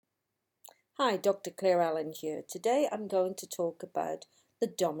Hi, Dr. Claire Allen here. Today I'm going to talk about the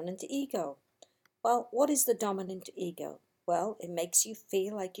dominant ego. Well, what is the dominant ego? Well, it makes you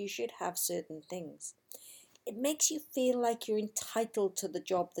feel like you should have certain things. It makes you feel like you're entitled to the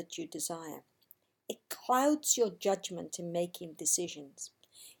job that you desire. It clouds your judgment in making decisions.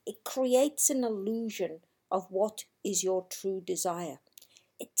 It creates an illusion of what is your true desire.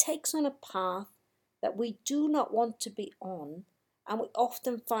 It takes on a path that we do not want to be on, and we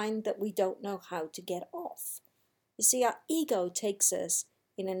often find that we don't know how to get off. You see, our ego takes us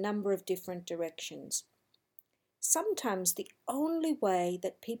in a number of different directions. Sometimes the only way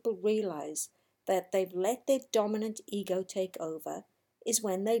that people realize that they've let their dominant ego take over is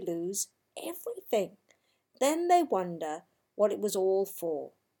when they lose everything. Then they wonder what it was all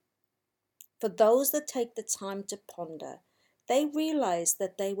for. For those that take the time to ponder, they realize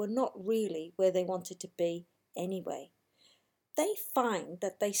that they were not really where they wanted to be anyway. They find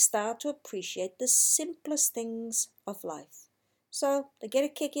that they start to appreciate the simplest things of life. So they get a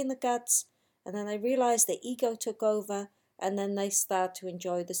kick in the guts, and then they realize their ego took over, and then they start to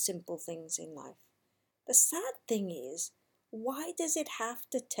enjoy the simple things in life. The sad thing is, why does it have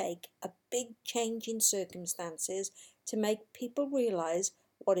to take a big change in circumstances to make people realize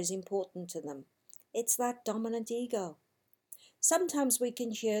what is important to them? It's that dominant ego. Sometimes we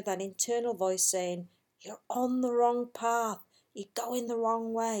can hear that internal voice saying, "You're on the wrong path, you're going the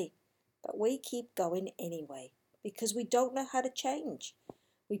wrong way." But we keep going anyway because we don't know how to change.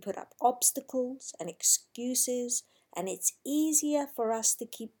 We put up obstacles and excuses, and it's easier for us to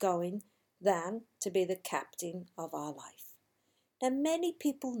keep going than to be the captain of our life. Now, many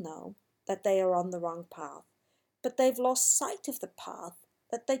people know that they are on the wrong path, but they've lost sight of the path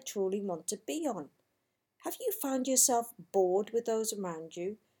that they truly want to be on. Have you found yourself bored with those around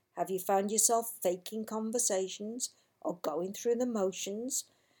you? Have you found yourself faking conversations or going through the motions?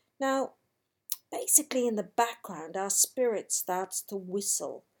 Now, basically, in the background, our spirit starts to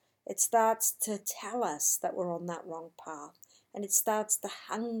whistle. It starts to tell us that we're on that wrong path, and it starts to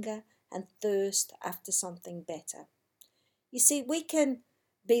hunger and thirst after something better. You see, we can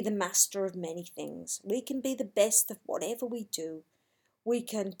be the master of many things. We can be the best of whatever we do. We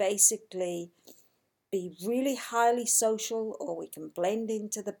can basically be really highly social, or we can blend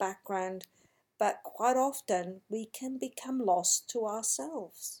into the background, but quite often we can become lost to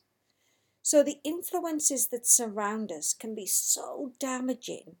ourselves. So the influences that surround us can be so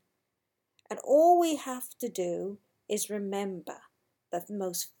damaging, and all we have to do is remember the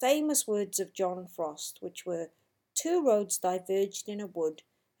most famous words of John Frost, which were, "Two roads diverged in a wood,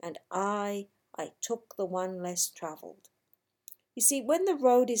 and I took the one less travelled." You see, when the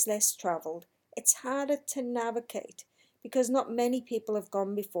road is less travelled, it's harder to navigate because not many people have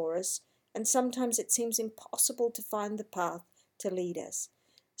gone before us, and sometimes it seems impossible to find the path to lead us.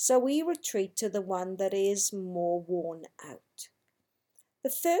 So we retreat to the one that is more worn out. The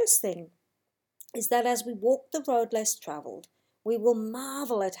first thing is that as we walk the road less travelled, we will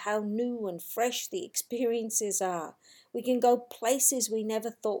marvel at how new and fresh the experiences are. We can go places we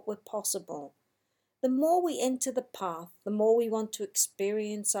never thought were possible. The more we enter the path, the more we want to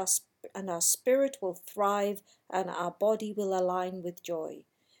experience and our spirit will thrive and our body will align with joy.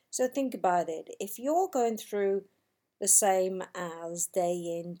 So think about it. If you're going through the same as day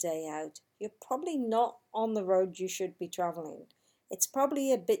in, day out, you're probably not on the road you should be traveling. It's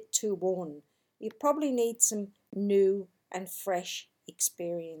probably a bit too worn. You probably need some new and fresh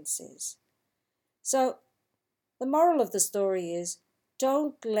experiences. So the moral of the story is,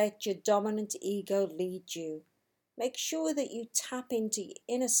 don't let your dominant ego lead you. Make sure that you tap into your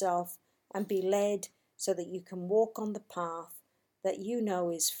inner self and be led so that you can walk on the path that you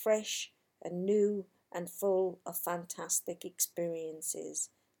know is fresh and new and full of fantastic experiences.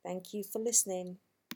 Thank you for listening.